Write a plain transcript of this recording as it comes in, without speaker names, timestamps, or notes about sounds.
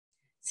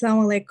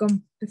Assalamu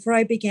alaikum. Before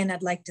I begin,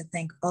 I'd like to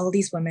thank all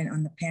these women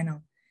on the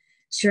panel.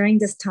 Sharing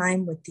this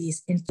time with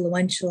these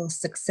influential,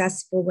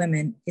 successful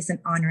women is an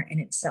honor in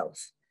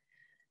itself.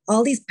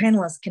 All these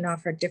panelists can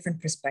offer different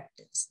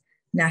perspectives: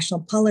 national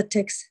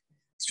politics,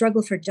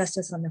 struggle for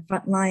justice on the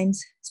front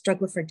lines,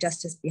 struggle for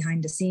justice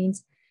behind the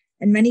scenes,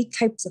 and many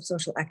types of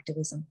social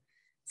activism.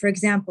 For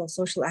example,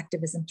 social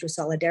activism through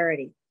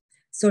solidarity,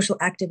 social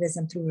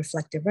activism through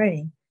reflective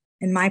writing.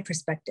 In my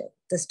perspective,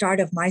 the start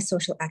of my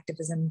social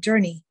activism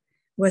journey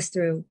was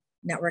through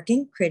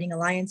networking, creating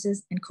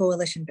alliances, and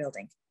coalition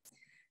building.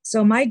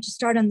 So my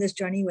start on this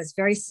journey was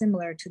very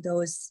similar to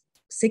those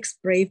 6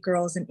 brave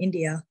girls in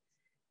India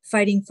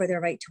fighting for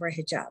their right to wear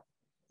hijab.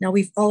 Now,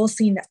 we've all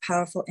seen that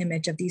powerful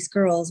image of these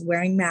girls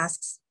wearing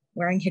masks,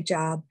 wearing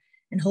hijab,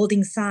 and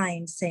holding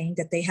signs saying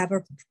that they have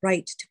a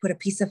right to put a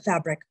piece of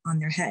fabric on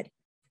their head.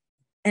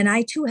 And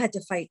I too had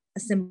to fight a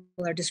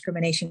similar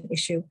discrimination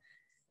issue,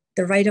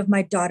 the right of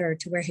my daughter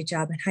to wear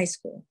hijab in high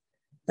school.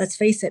 Let's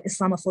face it,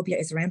 Islamophobia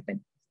is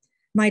rampant.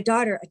 My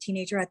daughter, a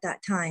teenager at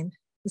that time,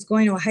 was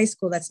going to a high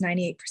school that's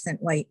 98%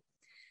 white.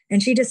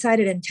 And she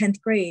decided in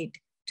 10th grade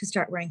to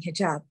start wearing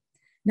hijab.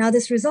 Now,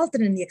 this resulted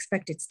in the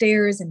expected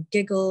stares and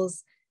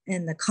giggles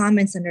and the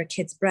comments under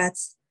kids'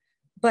 breaths.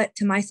 But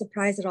to my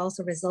surprise, it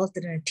also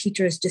resulted in a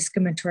teacher's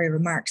discriminatory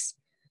remarks.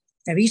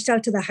 I reached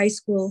out to the high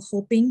school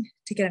hoping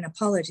to get an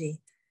apology,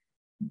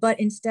 but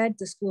instead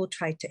the school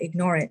tried to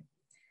ignore it.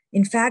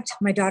 In fact,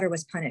 my daughter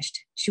was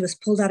punished. She was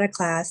pulled out of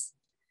class.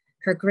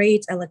 Her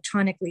grades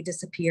electronically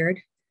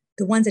disappeared.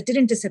 The ones that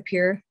didn't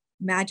disappear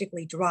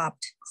magically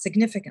dropped,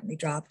 significantly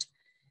dropped.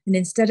 And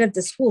instead of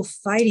the school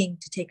fighting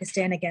to take a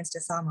stand against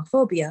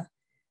Islamophobia,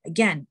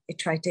 again, it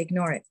tried to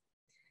ignore it.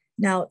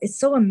 Now, it's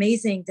so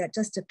amazing that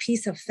just a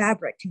piece of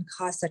fabric can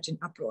cause such an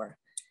uproar.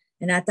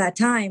 And at that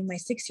time, my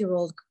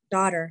 6-year-old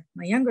daughter,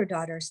 my younger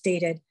daughter,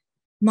 stated,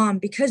 "Mom,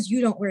 because you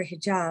don't wear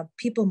hijab,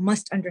 people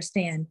must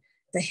understand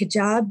that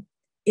hijab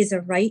is a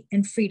right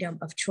and freedom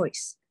of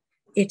choice.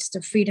 It's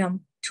the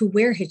freedom to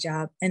wear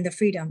hijab and the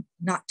freedom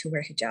not to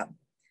wear hijab."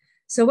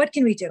 So what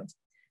can we do?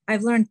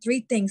 I've learned 3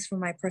 things from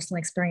my personal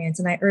experience,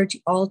 and I urge you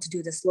all to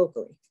do this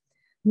locally.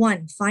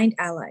 1, find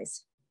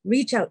allies.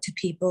 Reach out to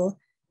people,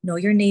 know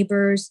your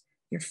neighbors,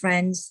 your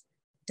friends,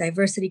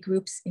 diversity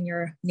groups in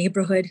your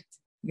neighborhood,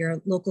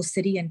 your local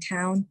city and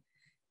town.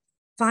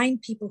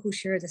 Find people who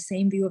share the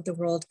same view of the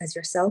world as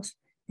yourself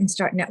and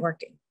start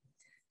networking.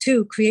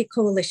 2, create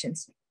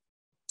coalitions.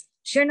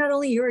 Share not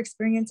only your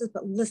experiences,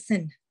 but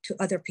listen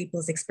to other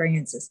people's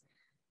experiences.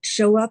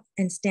 Show up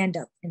and stand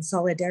up in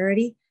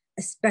solidarity,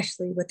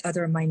 especially with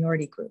other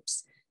minority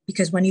groups,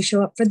 because when you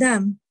show up for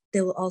them,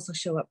 they will also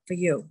show up for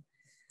you.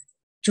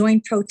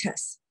 Join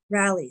protests,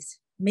 rallies,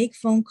 make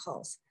phone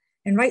calls,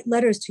 and write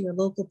letters to your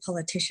local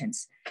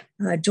politicians.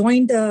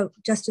 Join the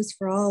Justice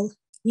for All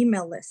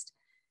email list.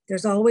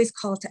 There's always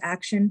call to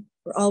action.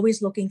 We're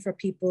always looking for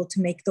people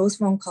to make those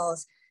phone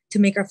calls to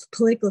make our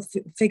political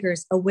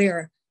figures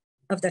aware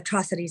of the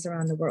atrocities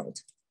around the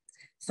world.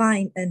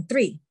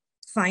 3,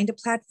 find a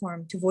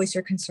platform to voice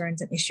your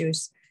concerns and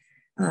issues,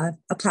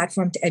 a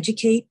platform to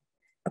educate,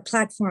 a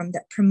platform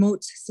that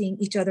promotes seeing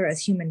each other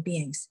as human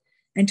beings,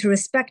 and to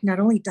respect not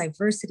only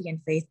diversity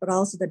in faith, but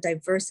also the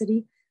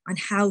diversity on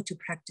how to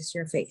practice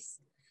your faith.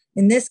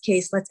 In this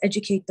case, let's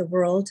educate the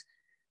world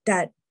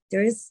that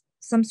there is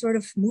some sort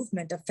of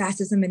movement of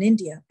fascism in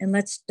India, and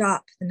let's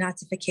stop the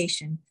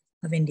Nazification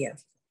of India.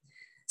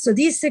 So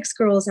these 6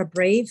 girls are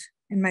brave,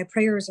 and my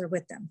prayers are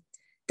with them.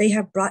 They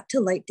have brought to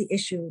light the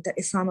issue that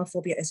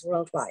Islamophobia is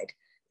worldwide.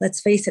 Let's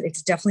face it,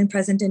 it's definitely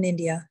present in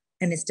India,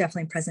 and it's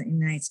definitely present in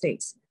the United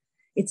States.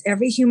 It's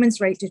every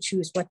human's right to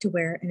choose what to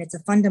wear, and it's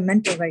a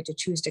fundamental right to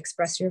choose to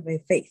express your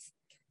faith,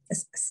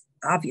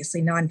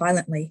 obviously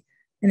non-violently,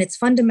 and it's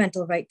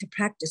fundamental right to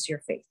practice your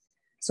faith.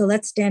 So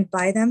let's stand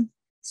by them,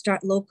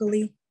 start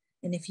locally,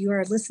 and if you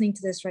are listening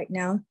to this right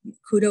now,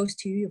 kudos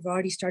to you, you've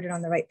already started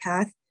on the right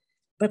path,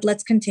 but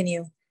let's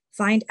continue.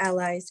 Find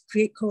allies,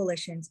 create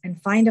coalitions,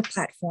 and find a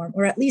platform,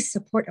 or at least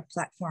support a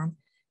platform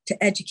to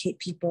educate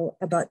people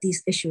about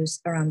these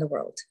issues around the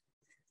world.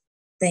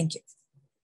 Thank you.